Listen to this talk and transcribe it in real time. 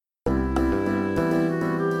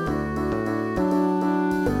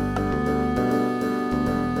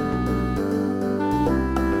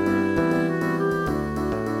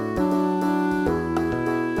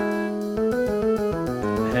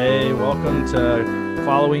Welcome to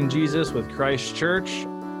Following Jesus with Christ Church.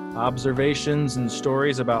 Observations and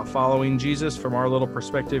stories about following Jesus from our little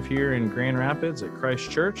perspective here in Grand Rapids at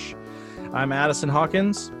Christ Church. I'm Addison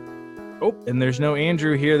Hawkins. Oh, and there's no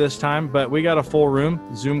Andrew here this time, but we got a full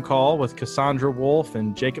room Zoom call with Cassandra Wolf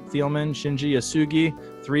and Jacob Thielman, Shinji Yasugi,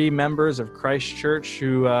 3 members of Christ Church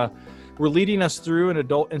who were leading us through an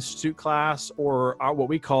Adult Institute class, or what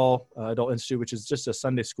we call Adult Institute, which is just a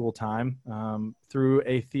Sunday school time, through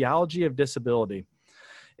a Theology of Disability.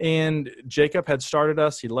 And Jacob had started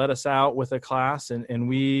us, he led us out with a class, and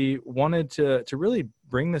we wanted to really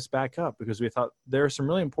bring this back up because we thought there are some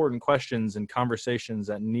really important questions and conversations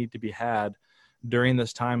that need to be had during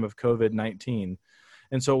this time of COVID-19.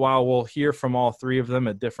 And so while we'll hear from all 3 of them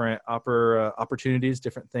at different opportunities,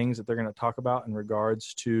 different things that they're going to talk about in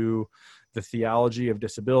regards to the theology of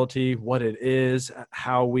disability, what it is,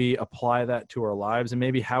 how we apply that to our lives, and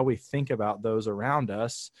maybe how we think about those around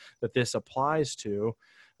us that this applies to,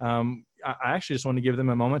 I actually just want to give them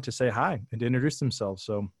a moment to say hi and to introduce themselves.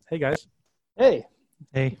 So, hey guys. Hey.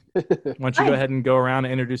 Why don't you go ahead and go around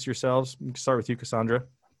and introduce yourselves? We can start with you, Cassandra.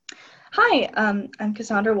 Hi, I'm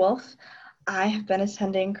Cassandra Wolf. I have been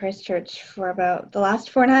attending Christ Church for about the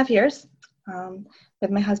last 4.5 years with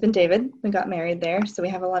my husband, David. We got married there, so we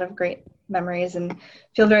have a lot of great memories and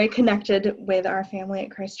feel very connected with our family at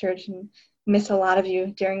Christ Church and miss a lot of you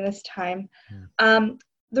during this time.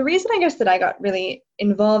 The reason I guess that I got really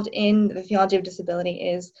involved in the theology of disability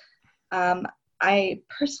is I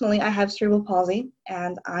have cerebral palsy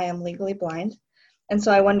and I am legally blind. And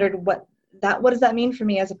so I wondered what does that mean for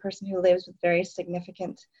me as a person who lives with very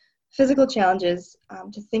significant physical challenges,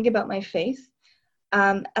 to think about my faith.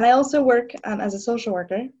 And I also work as a social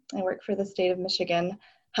worker. I work for the state of Michigan,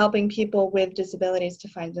 helping people with disabilities to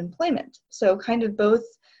find employment. So kind of both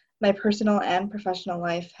my personal and professional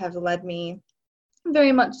life have led me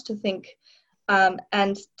very much to think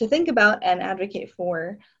about and advocate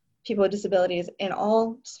for people with disabilities in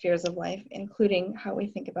all spheres of life, including how we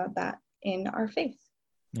think about that in our faith.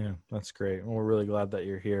 Yeah, that's great. Well, we're really glad that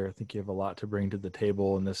you're here. I think you have a lot to bring to the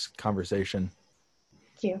table in this conversation.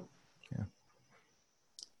 Thank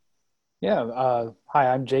you. Hi,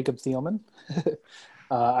 I'm Jacob Thielman.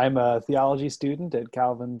 I'm a theology student at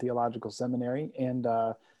Calvin Theological Seminary, and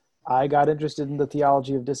I got interested in the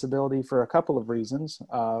theology of disability for a couple of reasons.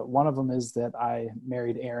 One of them is that I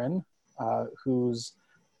married Erin, whose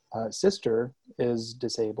sister is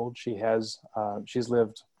disabled. She's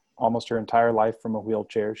lived almost her entire life from a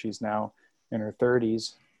wheelchair. She's now in her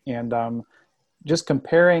 30s. And just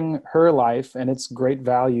comparing her life and its great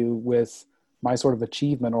value with my sort of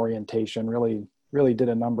achievement orientation really did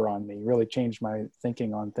a number on me, really changed my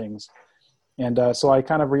thinking on things. And so I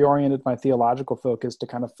kind of reoriented my theological focus to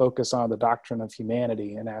kind of focus on the doctrine of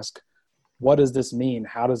humanity and ask, what does this mean?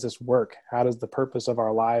 How does this work? How does the purpose of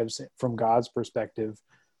our lives from God's perspective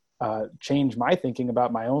change my thinking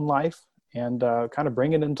about my own life? And kind of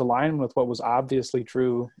bring it into line with what was obviously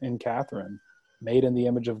true in Catherine, made in the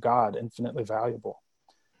image of God, infinitely valuable.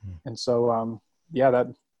 And so,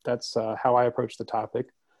 that's how I approach the topic.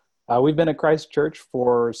 We've been at Christ Church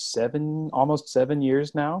for almost 7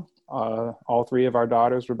 years now. All 3 of our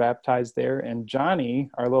daughters were baptized there, and Johnny,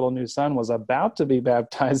 our little new son, was about to be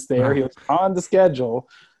baptized there. He was on the schedule,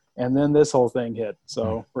 and then this whole thing hit.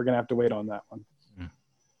 So we're going to have to wait on that one.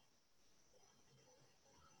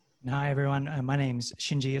 Hi, everyone. My name's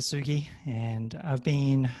Shinji Yasugi, and I've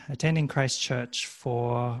been attending Christ Church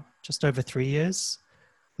for just over 3 years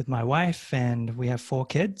with my wife, and we have 4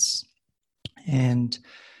 kids. And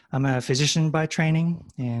I'm a physician by training,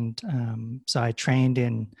 and so I trained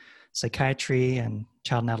in psychiatry and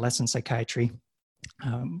child and adolescent psychiatry.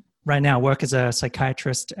 Right now, I work as a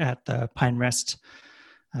psychiatrist at the Pine Rest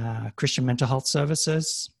Christian Mental Health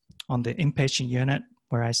Services on the inpatient unit,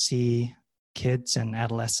 where I see kids and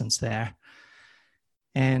adolescents there.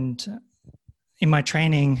 And in my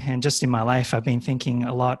training and just in my life, I've been thinking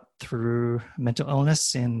a lot through mental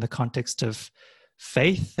illness in the context of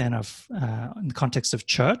faith and in the context of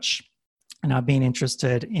church. And I've been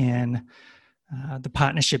interested in the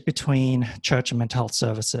partnership between church and mental health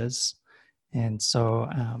services. And so,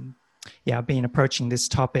 I've been approaching this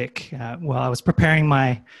topic while I was preparing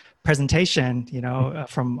my presentation,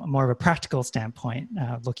 from more of a practical standpoint,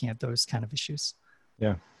 looking at those kind of issues.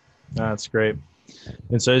 Yeah, that's great.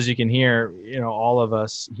 And so as you can hear, all of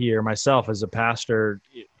us here, myself as a pastor,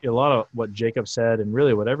 a lot of what Jacob said and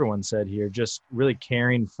really what everyone said here, just really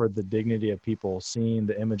caring for the dignity of people, seeing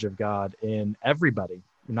the image of God in everybody,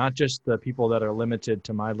 not just the people that are limited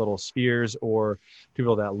to my little spheres or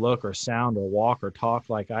people that look or sound or walk or talk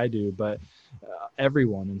like I do, but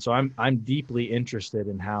everyone. And so I'm deeply interested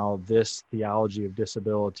in how this theology of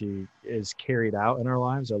disability is carried out in our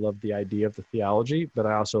lives. I love the idea of the theology, but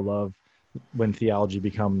I also love when theology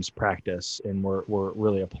becomes practice and we're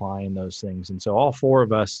really applying those things. And so all four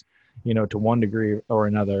of us, to one degree or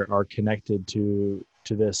another, are connected to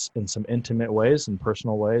this in some intimate ways and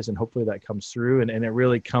personal ways. And hopefully that comes through and it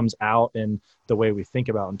really comes out in the way we think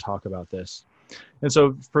about and talk about this. And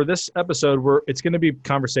so for this episode, it's going to be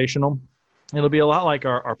conversational. It'll be a lot like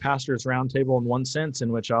our pastor's roundtable in one sense,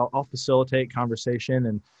 in which I'll facilitate conversation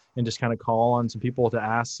and just kind of call on some people to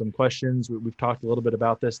ask some questions. We've talked a little bit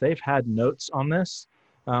about this. They've had notes on this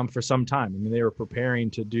for some time. I mean, they were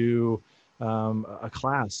preparing to do a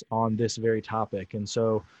class on this very topic. And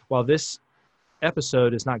so while this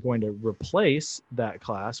episode is not going to replace that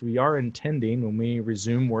class, we are intending, when we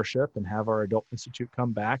resume worship and have our Adult Institute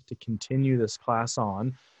come back, to continue this class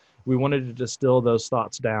on. We wanted to distill those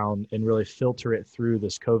thoughts down and really filter it through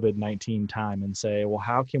this COVID-19 time and say, well,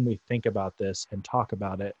 how can we think about this and talk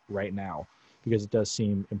about it right now? Because it does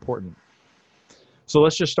seem important. So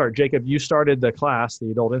let's just start. Jacob, you started the class,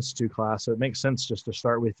 the Adult Institute class, so it makes sense just to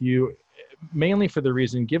start with you, mainly for the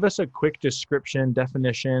reason, give us a quick description,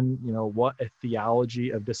 definition, what a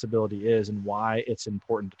theology of disability is and why it's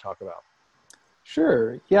important to talk about.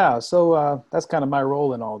 Sure. Yeah. So that's kind of my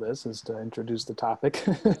role in all this, is to introduce the topic.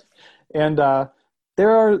 And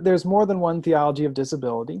there's more than one theology of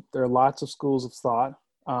disability. There are lots of schools of thought.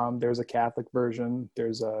 There's a Catholic version,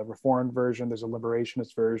 there's a Reformed version, there's a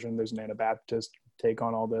Liberationist version, there's an Anabaptist take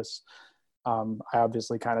on all this. I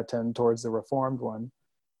obviously kind of tend towards the Reformed one.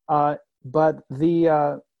 But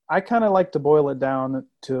I kind of like to boil it down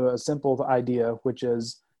to a simple idea, which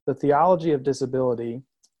is the theology of disability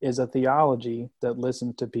is a theology that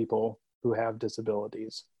listens to people who have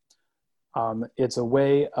disabilities. It's a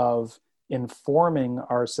way of informing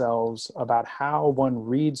ourselves about how one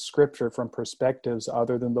reads scripture from perspectives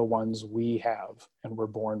other than the ones we have and were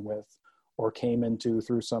born with or came into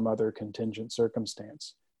through some other contingent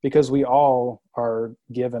circumstance. Because we all are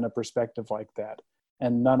given a perspective like that,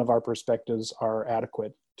 and none of our perspectives are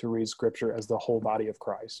adequate to read scripture as the whole body of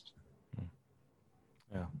Christ.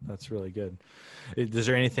 Yeah, that's really good. Is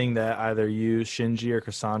there anything that either you, Shinji, or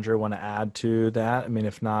Cassandra want to add to that? I mean,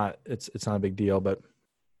 if not, it's not a big deal, but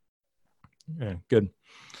yeah, good.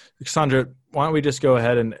 Cassandra, why don't we just go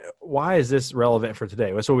ahead and why is this relevant for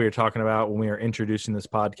today? That's what we were talking about when we were introducing this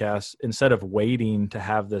podcast. Instead of waiting to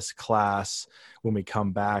have this class when we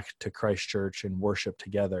come back to Christ Church and worship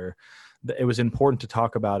together, it was important to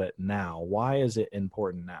talk about it now. Why is it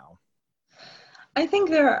important now? I think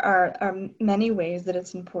there are many ways that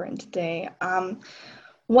it's important today.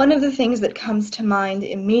 One of the things that comes to mind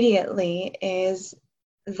immediately is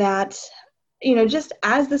that, just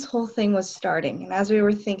as this whole thing was starting and as we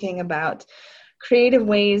were thinking about creative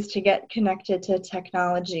ways to get connected to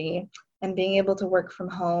technology and being able to work from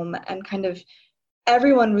home, and kind of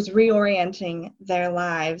everyone was reorienting their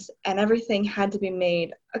lives and everything had to be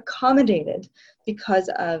made accommodated because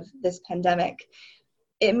of this pandemic,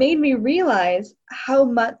 it made me realize how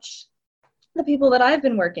much the people that I've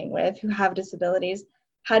been working with who have disabilities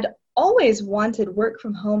had always wanted work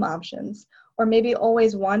from home options, or maybe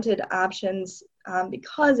always wanted options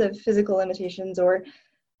because of physical limitations or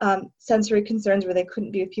sensory concerns where they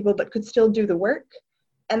couldn't be with people but could still do the work,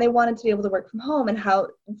 and they wanted to be able to work from home. And how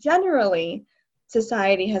generally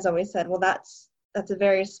society has always said, well, that's a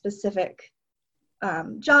very specific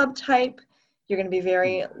job type. You're going to be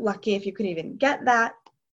very lucky if you could even get that.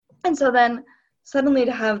 And so then suddenly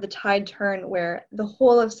to have the tide turn where the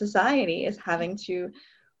whole of society is having to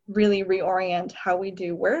really reorient how we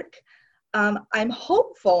do work, I'm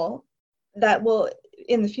hopeful that we'll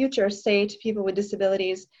in the future say to people with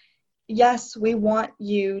disabilities, yes, we want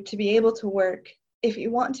you to be able to work if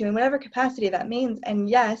you want to, in whatever capacity that means. And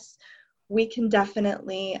yes, we can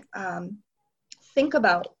definitely think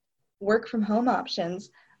about work from home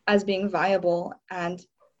options as being viable and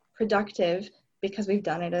productive because we've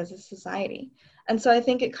done it as a society. And so I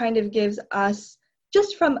think it kind of gives us,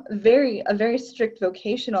 just from a very strict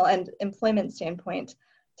vocational and employment standpoint,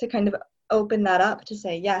 to kind of open that up to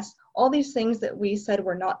say, yes, all these things that we said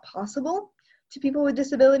were not possible to people with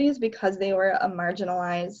disabilities because they were a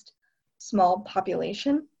marginalized small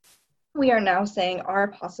population, we are now saying are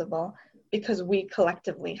possible because we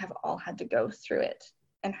collectively have all had to go through it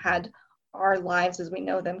and had our lives as we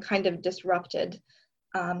know them kind of disrupted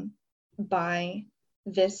by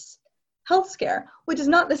this health scare, which is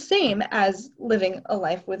not the same as living a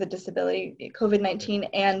life with a disability. COVID-19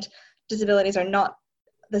 and disabilities are not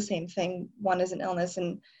the same thing. One is an illness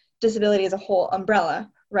and disability is a whole umbrella,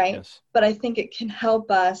 right? Yes. But I think it can help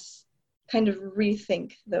us kind of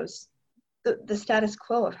rethink the status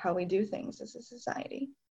quo of how we do things as a society.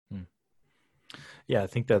 Yeah, I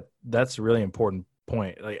think that's a really important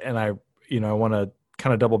point. And I want to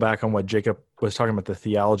kind of double back on what Jacob was talking about, the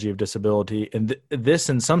theology of disability. And this,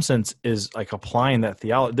 in some sense, is like applying that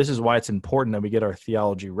theology. This is why it's important that we get our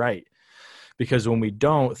theology right. Because when we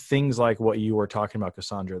don't, things like what you were talking about,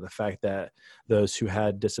 Cassandra, the fact that those who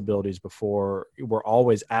had disabilities before were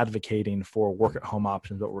always advocating for work at home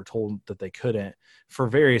options, but were told that they couldn't for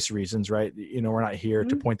various reasons, right? We're not here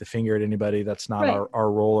to point the finger at anybody. That's not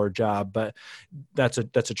our role or job, but that's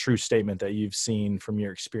a true statement that you've seen from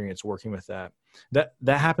your experience working with that.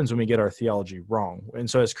 That happens when we get our theology wrong. And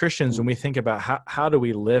so as Christians, when we think about how do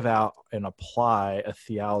we live out and apply a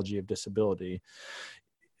theology of disability,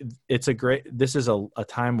 this is a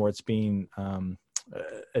time where it's being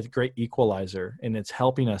a great equalizer, and it's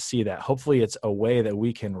helping us see that. Hopefully it's a way that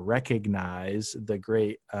we can recognize the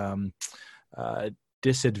great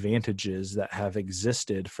disadvantages that have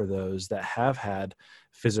existed for those that have had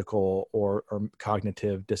physical or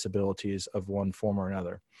cognitive disabilities of one form or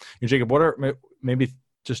another. And Jacob, what are, maybe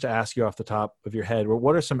just to ask you off the top of your head,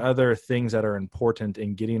 what are some other things that are important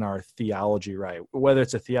in getting our theology right, whether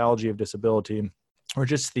it's a theology of disability or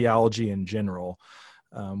just theology in general?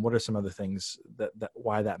 What are some other things that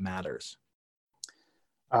why that matters?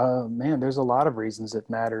 Man, there's a lot of reasons it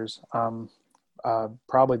matters.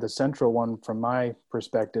 Probably the central one from my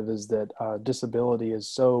perspective is that disability is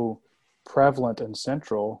so prevalent and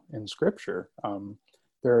central in Scripture.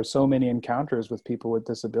 There are so many encounters with people with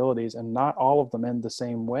disabilities, and not all of them end the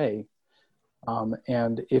same way.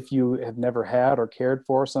 And if you have never had or cared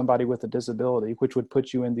for somebody with a disability, which would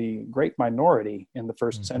put you in the great minority in the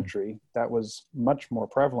first century, that was much more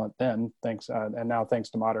prevalent then, and now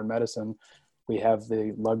thanks to modern medicine, we have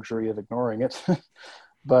the luxury of ignoring it.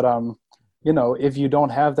 But, if you don't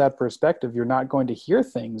have that perspective, you're not going to hear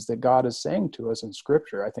things that God is saying to us in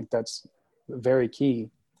Scripture. I think that's very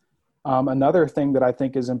key. Another thing that I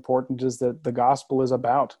think is important is that the gospel is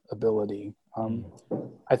about ability.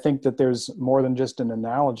 I think that there's more than just an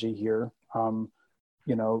analogy here.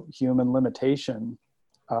 Human limitation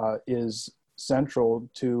is central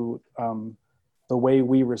to the way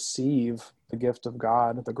we receive the gift of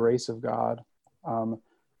God, the grace of God.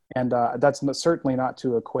 And that's certainly not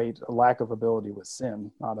to equate a lack of ability with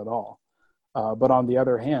sin, not at all. But on the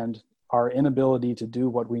other hand, our inability to do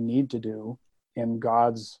what we need to do in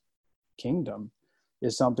God's kingdom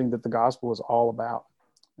is something that the gospel is all about.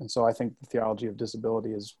 And so I think the theology of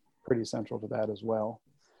disability is pretty central to that as well.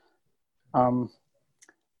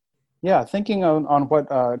 Thinking on what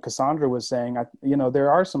Cassandra was saying,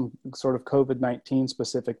 there are some sort of COVID-19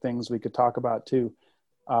 specific things we could talk about too.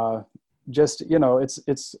 So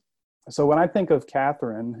when I think of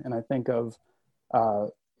Catherine and I think of,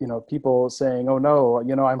 people saying, oh no,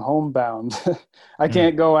 I'm homebound. I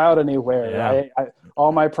can't go out anywhere. Yeah.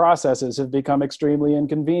 All my processes have become extremely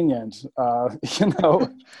inconvenient.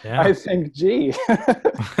 I think, gee,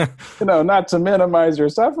 not to minimize your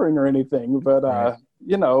suffering or anything, but,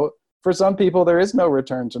 for some people, there is no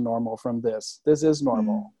return to normal from this. This is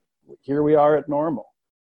normal. Here we are at normal.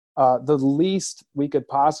 The least we could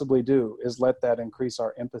possibly do is let that increase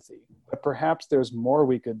our empathy. But perhaps there's more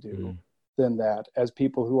we could do than that as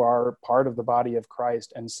people who are part of the body of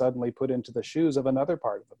Christ and suddenly put into the shoes of another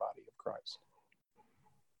part of the body of Christ.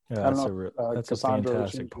 Yeah, that's a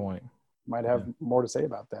fantastic point. Might have more to say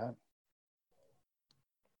about that.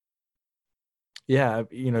 Yeah,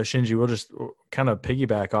 Shinji, we'll just kind of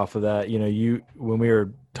piggyback off of that. When we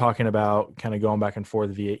were talking about kind of going back and forth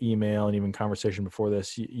via email and even conversation before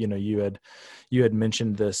this, you had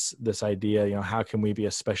mentioned this idea, how can we be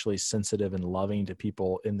especially sensitive and loving to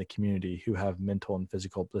people in the community who have mental and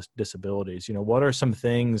physical disabilities? What are some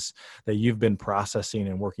things that you've been processing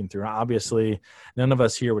and working through? Obviously, none of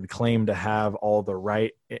us here would claim to have all the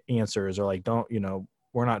right answers or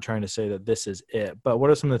we're not trying to say that this is it, but what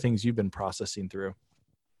are some of the things you've been processing through?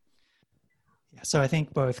 Yeah, so I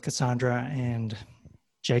think both Cassandra and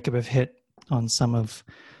Jacob have hit on some of,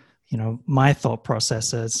 my thought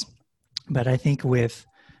processes. But I think with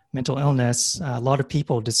mental illness, a lot of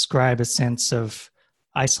people describe a sense of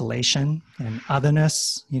isolation and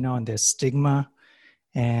otherness, and there's stigma.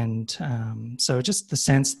 And so just the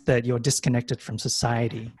sense that you're disconnected from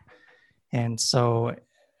society. And so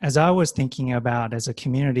as I was thinking about as a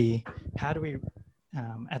community, how do we,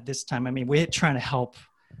 at this time, we're trying to help,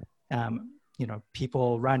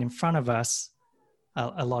 people right in front of us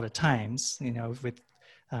a lot of times, with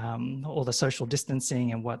all the social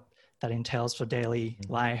distancing and what that entails for daily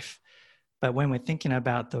life. But when we're thinking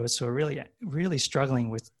about those who are really, really struggling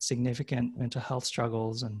with significant mental health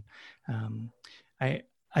struggles, and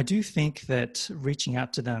I do think that reaching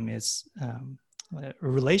out to them is a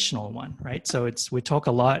relational one, right? So we talk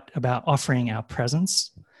a lot about offering our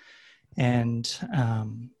presence, and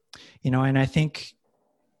and I think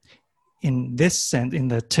in this sense, in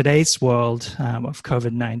the today's world of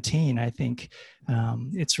COVID-19, I think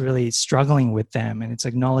it's really struggling with them, and it's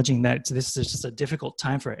acknowledging that this is just a difficult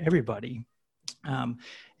time for everybody.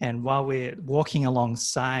 And while we're walking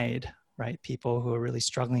alongside, right, people who are really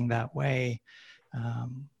struggling that way,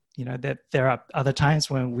 that there are other times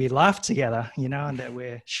when we laugh together, and that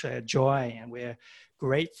we share joy and we're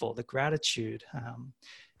grateful, the gratitude.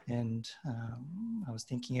 I was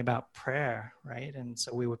thinking about prayer, right? And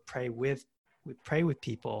so we would pray with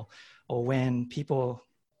people, or when people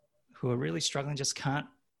who are really struggling just can't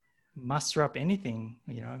muster up anything,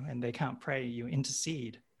 and they can't pray, you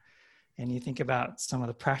intercede. And you think about some of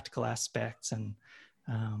the practical aspects, and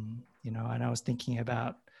and I was thinking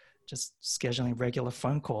about just scheduling regular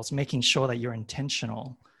phone calls, making sure that you're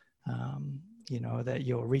intentional, that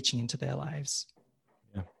you're reaching into their lives.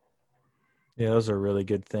 Yeah, those are really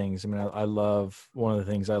good things. I mean, I love, one of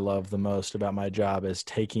the things I love the most about my job is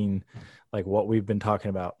taking like what we've been talking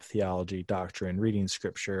about, theology, doctrine, reading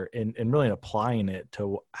scripture, and really applying it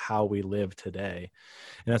to how we live today.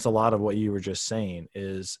 And that's a lot of what you were just saying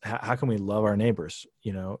is how can we love our neighbors,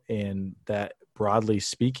 and that broadly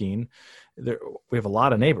speaking, we have a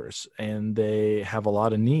lot of neighbors and they have a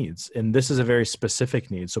lot of needs. And this is a very specific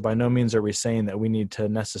need. So by no means are we saying that we need to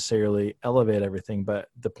necessarily elevate everything. But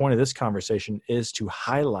the point of this conversation is to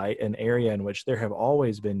highlight an area in which there have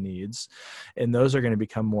always been needs. And those are going to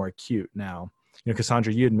become more acute now.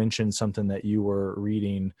 Cassandra, you had mentioned something that you were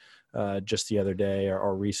reading just the other day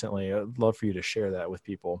or recently. I'd love for you to share that with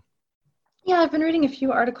people. Yeah, I've been reading a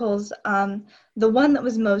few articles. The one that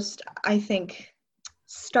was most, I think,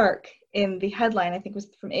 stark in the headline, I think, was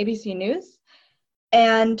from ABC News.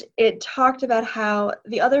 And it talked about how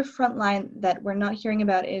the other front line that we're not hearing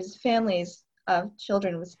about is families of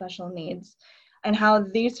children with special needs, and how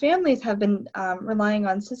these families have been relying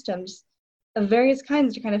on systems of various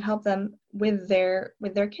kinds to kind of help them with their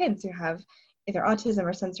kids who have either autism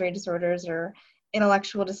or sensory disorders or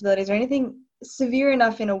intellectual disabilities or anything severe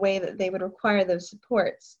enough in a way that they would require those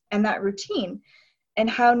supports and that routine. And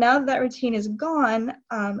how now that routine is gone,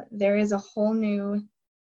 there is a whole new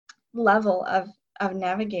level of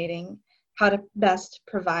navigating how to best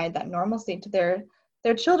provide that normalcy to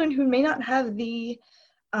their children who may not have the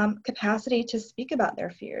capacity to speak about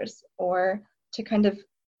their fears or to kind of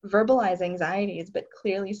verbalize anxieties, but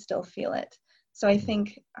clearly still feel it. So I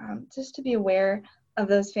think just to be aware of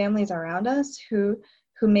those families around us who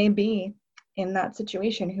may be in that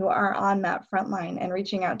situation, who are on that front line, and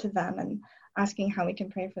reaching out to them and asking how we can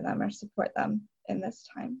pray for them or support them in this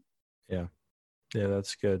time. Yeah,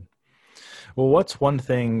 that's good. Well, what's one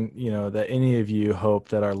thing, that any of you hope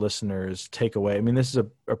that our listeners take away? I mean, this is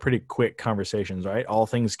a pretty quick conversation, right? All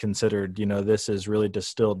things considered, this is really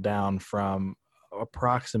distilled down from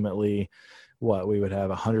approximately what we would have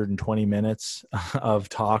 120 minutes of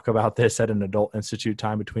talk about this at an adult institute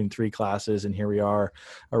time between 3 classes. And here we are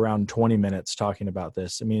around 20 minutes talking about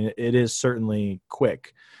this. I mean, it is certainly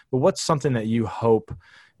quick, but what's something that you hope,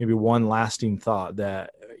 maybe one lasting thought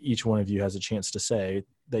that each one of you has a chance to say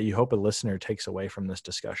that you hope a listener takes away from this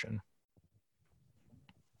discussion?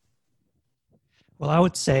 Well, I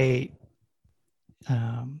would say,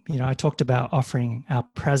 I talked about offering our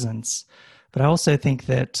presence, but I also think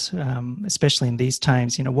that, especially in these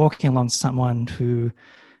times, walking along someone who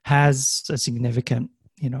has a significant,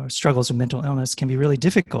 struggles with mental illness can be really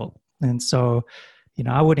difficult. And so,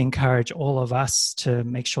 I would encourage all of us to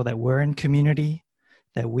make sure that we're in community,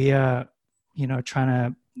 that we are, trying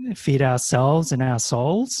to feed ourselves and our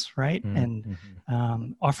souls, right? Mm-hmm.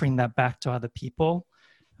 And offering that back to other people,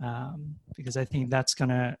 because I think that's going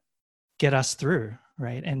to get us through,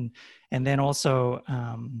 right? And then also,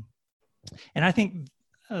 and I think,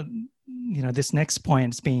 this next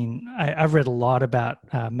point has been, I've read a lot about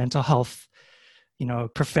mental health,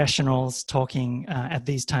 professionals talking at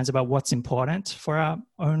these times about what's important for our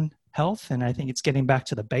own health. And I think it's getting back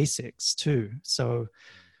to the basics too. So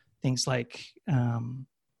things like,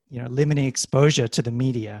 limiting exposure to the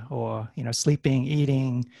media, or, sleeping,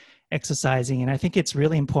 eating, exercising. And I think it's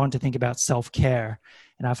really important to think about self-care.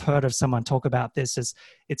 And I've heard of someone talk about this as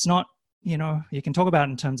it's not, you can talk about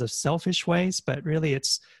it in terms of selfish ways, but really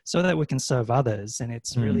it's so that we can serve others. And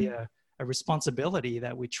it's really a responsibility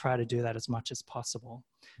that we try to do that as much as possible.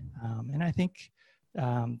 And I think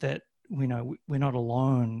that we're not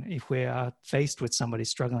alone if we are faced with somebody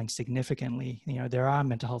struggling significantly. There are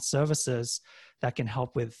mental health services that can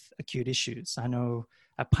help with acute issues. I know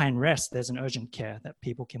at Pine Rest, there's an urgent care that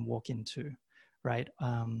people can walk into, right?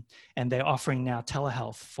 And they're offering now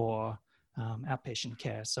telehealth for outpatient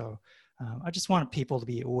care. So I just want people to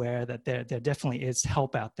be aware that there definitely is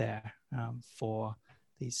help out there for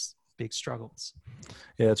these big struggles.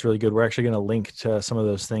 Yeah, that's really good. We're actually going to link to some of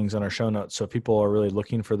those things on our show notes. So if people are really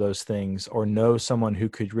looking for those things or know someone who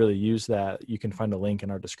could really use that, you can find a link in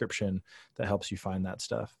our description that helps you find that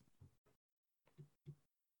stuff.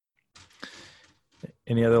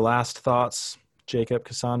 Any other last thoughts, Jacob,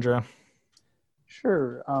 Cassandra?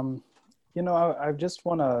 Sure. I just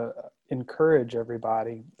want to encourage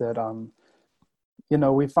everybody that,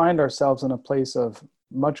 we find ourselves in a place of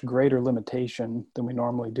much greater limitation than we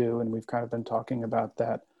normally do. And we've kind of been talking about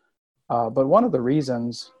that. But one of the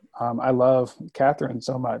reasons I love Catherine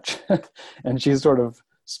so much, and she's sort of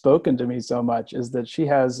spoken to me so much, is that she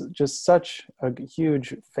has just such a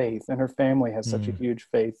huge faith, and her family has such a huge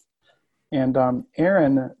faith. And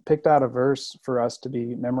Aaron picked out a verse for us to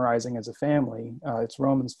be memorizing as a family. It's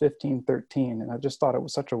Romans 15:13. And I just thought it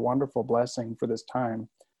was such a wonderful blessing for this time.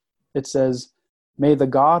 It says, "May the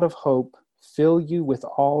God of hope fill you with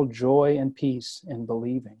all joy and peace in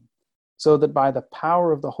believing, so that by the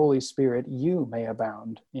power of the Holy Spirit, you may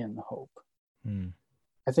abound in hope."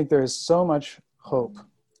 I think there is so much hope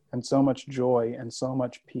and so much joy and so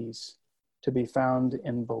much peace to be found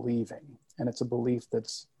in believing. And it's a belief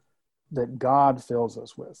that God fills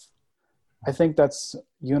us with. I think that's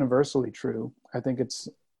universally true. I think it's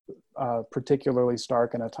particularly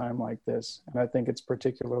stark in a time like this. And I think it's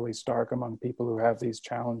particularly stark among people who have these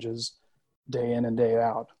challenges day in and day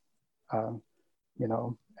out.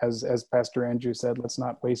 As Pastor Andrew said, let's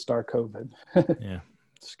not waste our COVID. Yeah,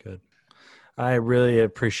 that's good. I really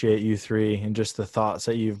appreciate you three and just the thoughts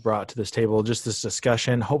that you've brought to this table, just this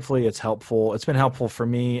discussion. Hopefully it's helpful. It's been helpful for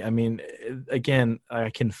me. I mean, again, I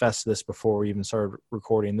confessed this before we even started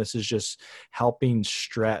recording. This is just helping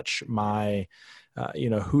stretch my,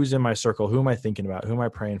 who's in my circle? Who am I thinking about? Who am I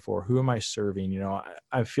praying for? Who am I serving?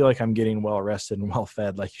 I feel like I'm getting well rested and well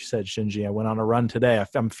fed. Like you said, Shinji, I went on a run today.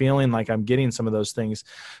 I'm feeling like I'm getting some of those things.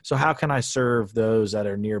 So how can I serve those that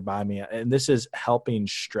are nearby me? And this is helping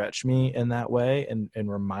stretch me in that way and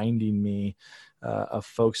reminding me of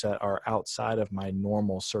folks that are outside of my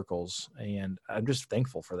normal circles. And I'm just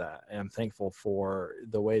thankful for that. And I'm thankful for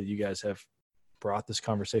the way that you guys have brought this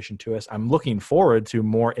conversation to us. I'm looking forward to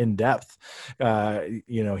more in-depth,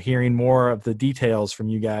 hearing more of the details from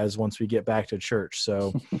you guys once we get back to church.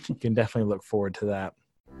 So you can definitely look forward to that.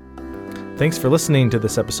 Thanks for listening to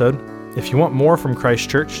this episode. If you want more from Christ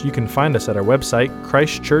Church, you can find us at our website,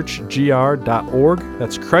 christchurchgr.org.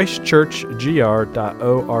 That's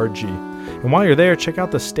christchurchgr.org. And while you're there, check out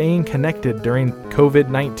the Staying Connected During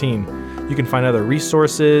COVID-19. You can find other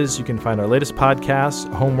resources, you can find our latest podcasts,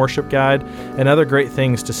 home worship guide, and other great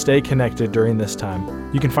things to stay connected during this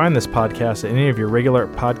time. You can find this podcast at any of your regular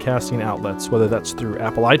podcasting outlets, whether that's through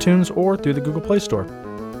Apple iTunes or through the Google Play Store.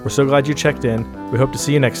 We're so glad you checked in. We hope to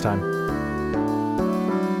see you next time.